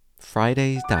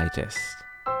Friday's Digest,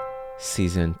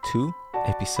 Season 2,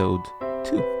 Episode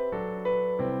 2.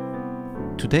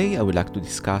 Today I would like to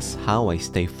discuss how I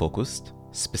stay focused,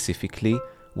 specifically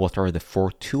what are the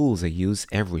 4 tools I use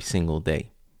every single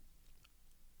day.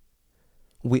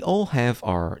 We all have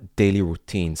our daily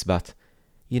routines, but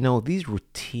these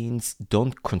routines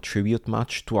don't contribute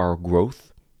much to our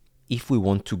growth. If we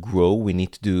want to grow, we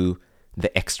need to do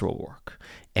the extra work.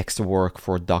 Extra work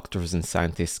for doctors and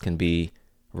scientists can be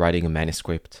writing a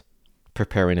manuscript,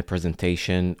 preparing a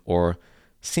presentation, or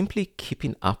simply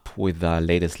keeping up with the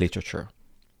latest literature.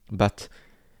 But,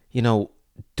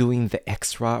 doing the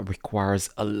extra requires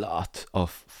a lot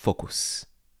of focus.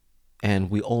 And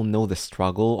we all know the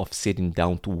struggle of sitting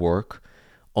down to work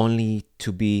only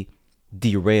to be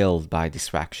derailed by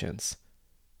distractions.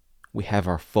 We have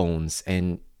our phones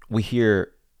and we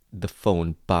hear the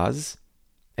phone buzz,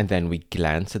 and then we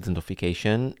glance at the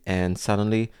notification and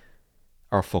suddenly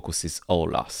our focus is all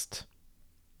lost.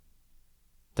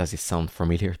 Does it sound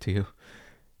familiar to you?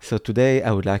 So today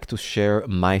I would like to share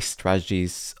my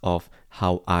strategies of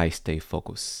how I stay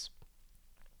focused.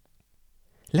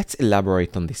 Let's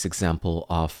elaborate on this example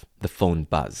of the phone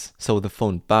buzz. So the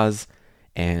phone buzz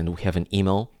and we have an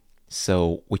email.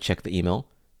 So we check the email.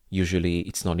 Usually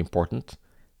it's not important.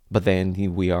 But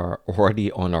then we are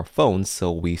already on our phones, so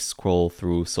we scroll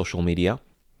through social media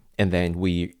and then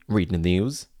we read the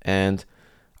news and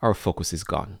our focus is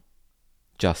gone.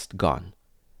 Just gone.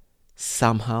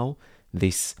 Somehow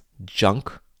this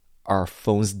junk our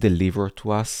phones deliver to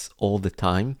us all the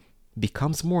time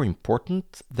becomes more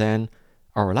important than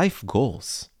our life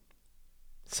goals.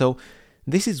 So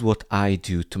this is what I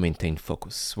do to maintain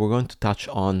focus. We're going to touch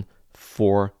on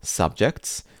 4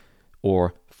 subjects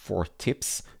or 4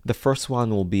 tips. The first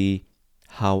one will be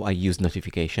how I use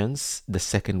notifications. The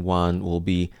second one will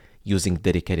be using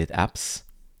dedicated apps.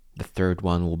 The third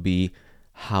one will be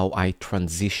how I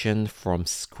transition from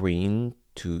screen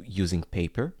to using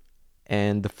paper.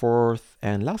 And the fourth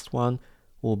and last one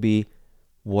will be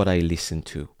what I listen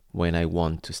to when I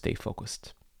want to stay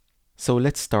focused. So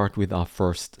let's start with our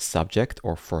first subject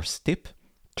or first tip,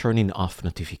 turning off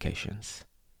notifications.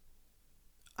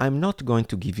 I'm not going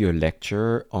to give you a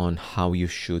lecture on how you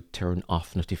should turn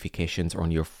off notifications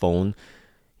on your phone.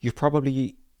 You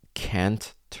probably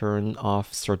can't turn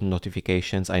off certain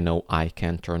notifications. I know I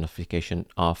can't turn notification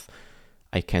off.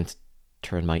 I can't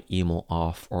turn my email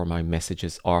off or my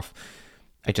messages off.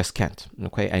 I just can't,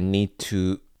 okay? I need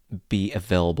to be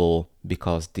available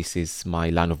because this is my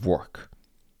line of work.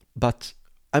 But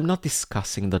I'm not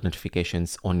discussing the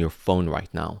notifications on your phone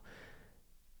right now.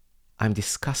 I'm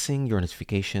discussing your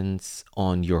notifications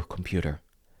on your computer.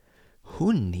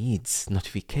 Who needs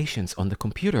notifications on the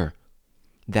computer?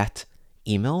 That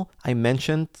email I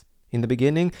mentioned in the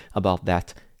beginning about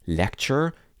that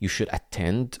lecture you should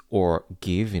attend or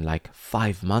give in like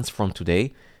 5 months from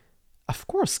today. Of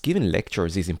course, giving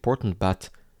lectures is important,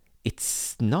 but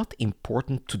it's not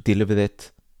important to deliver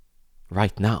it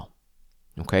right now.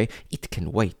 Okay? It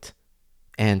can wait.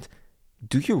 And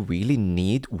do you really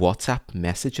need WhatsApp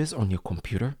messages on your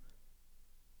computer?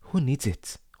 Who needs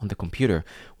it on the computer?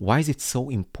 Why is it so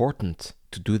important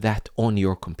to do that on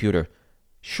your computer?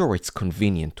 Sure, it's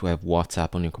convenient to have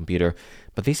WhatsApp on your computer,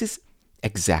 but this is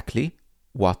exactly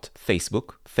what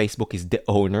Facebook is the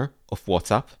owner of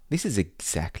WhatsApp. This is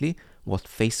exactly what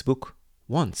Facebook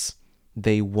wants.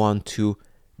 They want to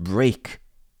break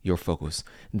your focus.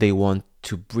 They want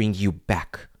to bring you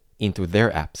back into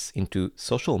their apps, into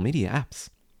social media apps.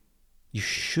 You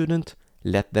shouldn't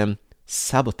let them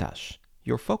sabotage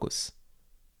your focus.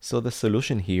 So the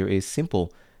solution here is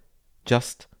simple.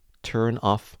 Just turn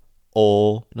off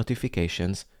all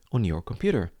notifications on your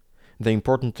computer. The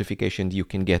important notification you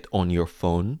can get on your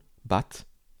phone, but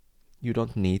you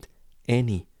don't need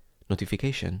any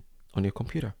notification on your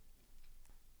computer.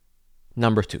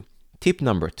 Tip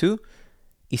number 2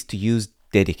 is to use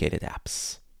dedicated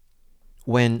apps.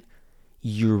 When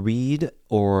you read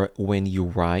or when you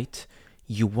write,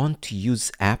 you want to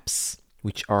use apps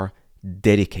which are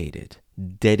dedicated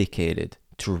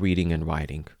to reading and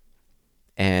writing.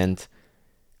 And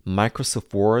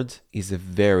Microsoft Word is a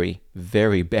very,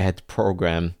 very bad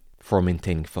program for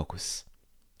maintaining focus.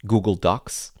 Google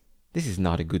Docs, this is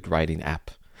not a good writing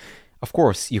app. Of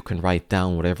course, you can write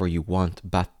down whatever you want,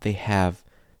 but they have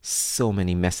so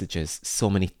many messages,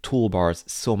 so many toolbars,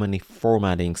 so many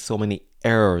formatting, so many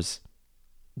errors.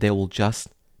 They will just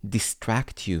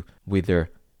distract you with their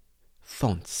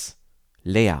fonts,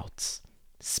 layouts,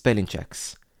 spelling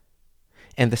checks.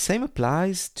 And the same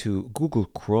applies to Google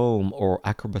Chrome or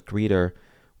Acrobat Reader,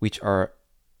 which are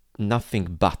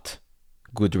nothing but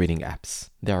good reading apps.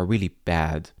 They are really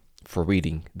bad for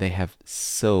reading. They have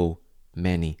so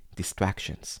many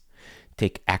distractions.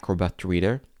 Take Acrobat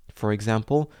Reader, for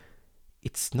example.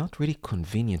 It's not really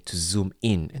convenient to zoom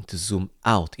in and to zoom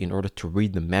out in order to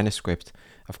read the manuscript.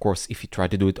 Of course, if you try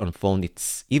to do it on phone,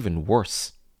 it's even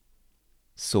worse.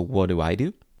 So what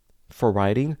do? For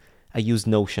writing, I use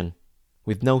Notion.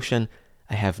 With Notion,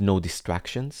 I have no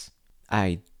distractions.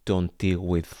 I don't deal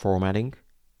with formatting.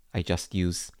 I just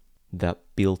use the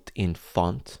built-in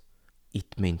font.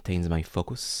 It maintains my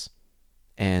focus,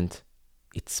 and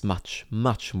it's much,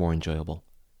 much more enjoyable.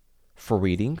 For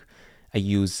reading, I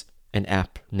use an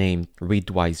app named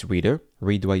Readwise Reader.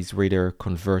 Readwise Reader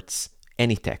converts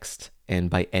any text, and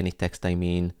by any text I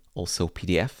mean also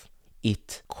PDF.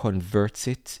 It converts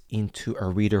it into a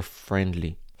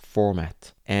reader-friendly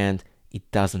format, and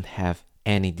it doesn't have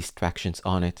any distractions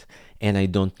on it, and I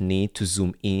don't need to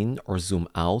zoom in or zoom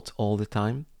out all the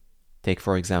time. Take,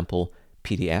 for example,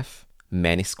 PDF,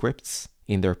 manuscripts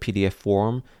in their PDF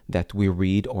form that we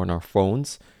read on our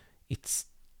phones. It's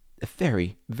a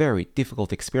very, very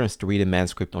difficult experience to read a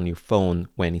manuscript on your phone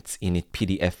when it's in a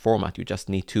PDF format. You just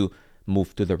need to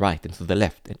move to the right and to the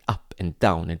left and up and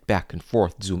down and back and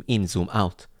forth, zoom in, zoom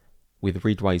out. With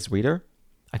Readwise Reader,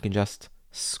 I can just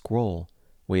scroll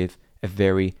with a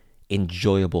very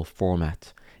enjoyable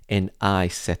format, and I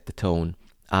set the tone.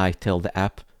 I tell the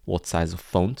app what size of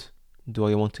font do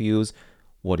I want to use,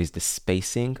 what is the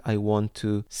spacing I want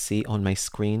to see on my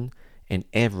screen, and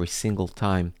every single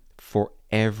time for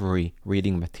every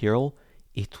reading material,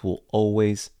 it will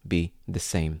always be the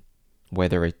same.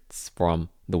 Whether it's from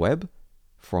the web,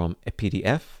 from a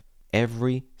PDF,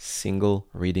 every single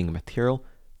reading material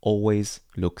always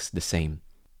looks the same,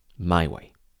 my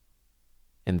way.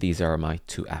 And these are my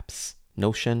two apps,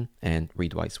 Notion and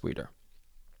Readwise Reader.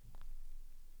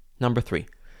 Number 3.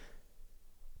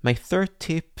 My third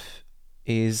tip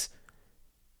is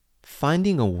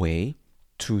finding a way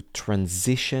to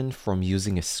transition from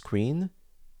using a screen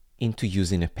into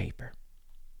using a paper.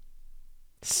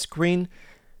 Screen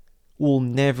will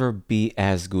never be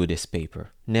as good as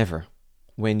paper. Never.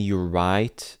 When you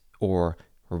write or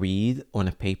read on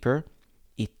a paper,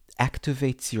 it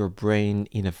activates your brain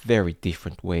in a very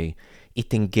different way.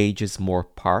 It engages more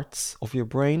parts of your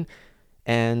brain,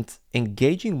 and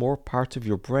engaging more parts of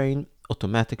your brain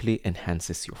automatically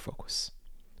enhances your focus.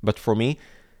 But for me,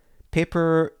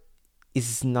 paper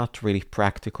is not really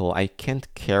practical. I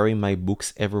can't carry my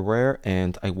books everywhere,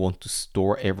 and I want to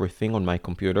store everything on my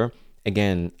computer.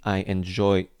 Again, I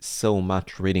enjoy so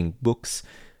much reading books,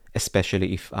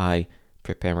 especially if I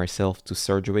prepare myself to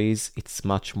surgeries. It's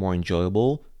much more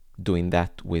enjoyable doing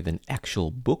that with an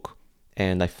actual book,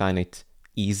 and I find it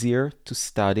easier to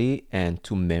study and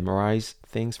to memorize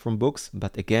things from books.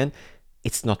 But again,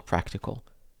 it's not practical.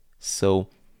 So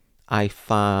I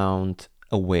found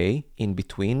a way in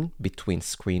between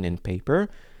screen and paper,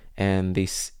 and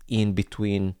this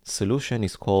in-between solution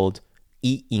is called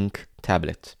e-ink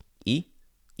tablet.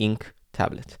 E-ink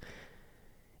tablet.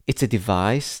 It's a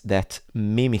device that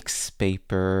mimics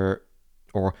paper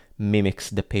or mimics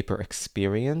the paper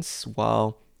experience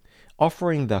while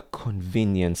offering the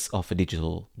convenience of a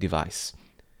digital device.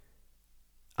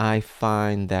 I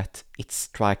find that it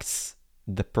strikes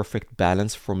the perfect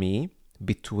balance for me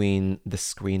between the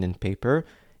screen and paper,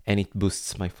 and it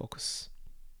boosts my focus.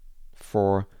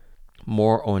 For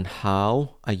more on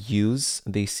how I use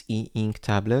this e-ink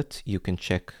tablet, you can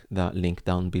check the link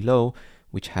down below,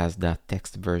 which has the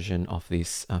text version of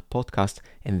this podcast,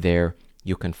 and there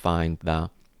you can find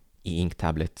the e-ink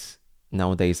tablet.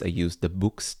 Nowadays I use the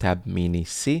Books Tab Mini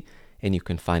C, and you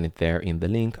can find it there in the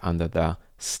link under the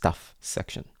Stuff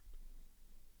section.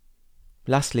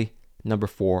 Lastly, number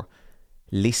 4,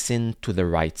 listen to the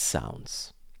right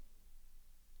sounds.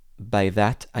 By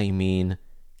that I mean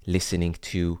listening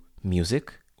to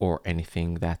music or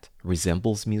anything that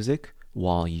resembles music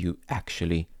while you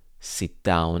actually sit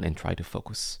down and try to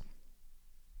focus.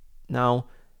 Now,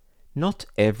 not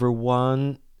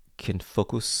everyone can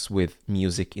focus with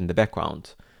music in the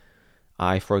background.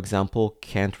 I, for example,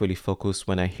 can't really focus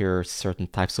when I hear certain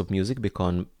types of music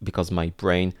because my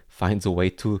brain finds a way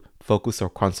to focus or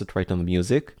concentrate on the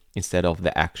music instead of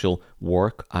the actual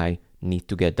work I need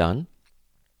to get done.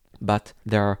 But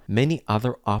there are many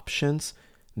other options.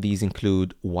 These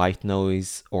include white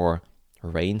noise or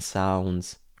rain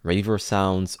sounds, river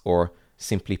sounds, or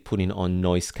simply putting on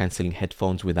noise-canceling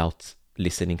headphones without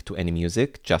listening to any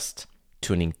music, just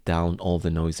tuning down all the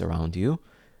noise around you.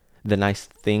 The nice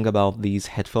thing about these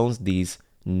headphones, these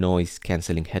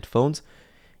noise-canceling headphones,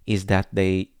 is that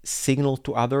they signal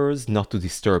to others not to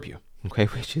disturb you. okay,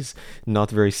 which is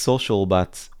not very social,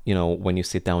 but when you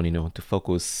sit down, to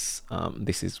focus,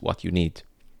 this is what you need.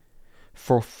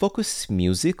 For focus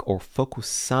music or focus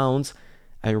sounds,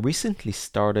 I recently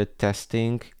started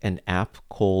testing an app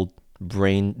called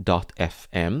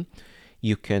Brain.fm.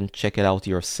 You can check it out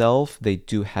yourself. They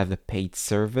do have a paid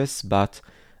service, but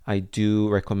I do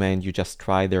recommend you just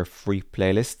try their free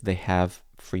playlist. They have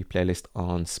free playlist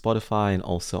on Spotify and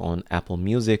also on Apple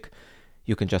Music.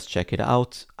 You can just check it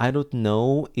out. I don't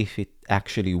know if it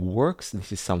actually works.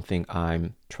 This is something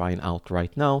I'm trying out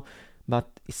right now,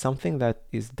 but it's something that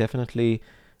is definitely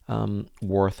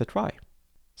worth a try.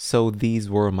 So these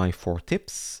were my 4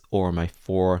 tips or my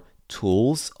 4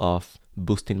 tools of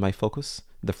boosting my focus.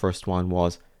 The first one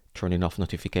was turning off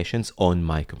notifications on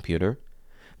my computer.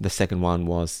 The second one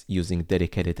was using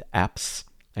dedicated apps.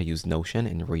 I use Notion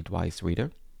and Readwise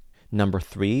Reader. Number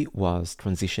 3 was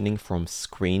transitioning from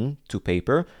screen to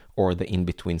paper, or the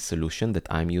in-between solution that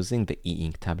I'm using, the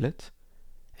e-ink tablet.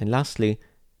 And lastly,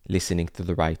 listening to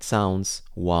the right sounds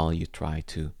while you try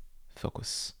to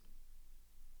focus.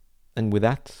 And with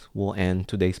that, we'll end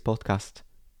today's podcast.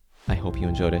 I hope you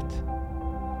enjoyed it.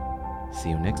 See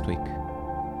you next week.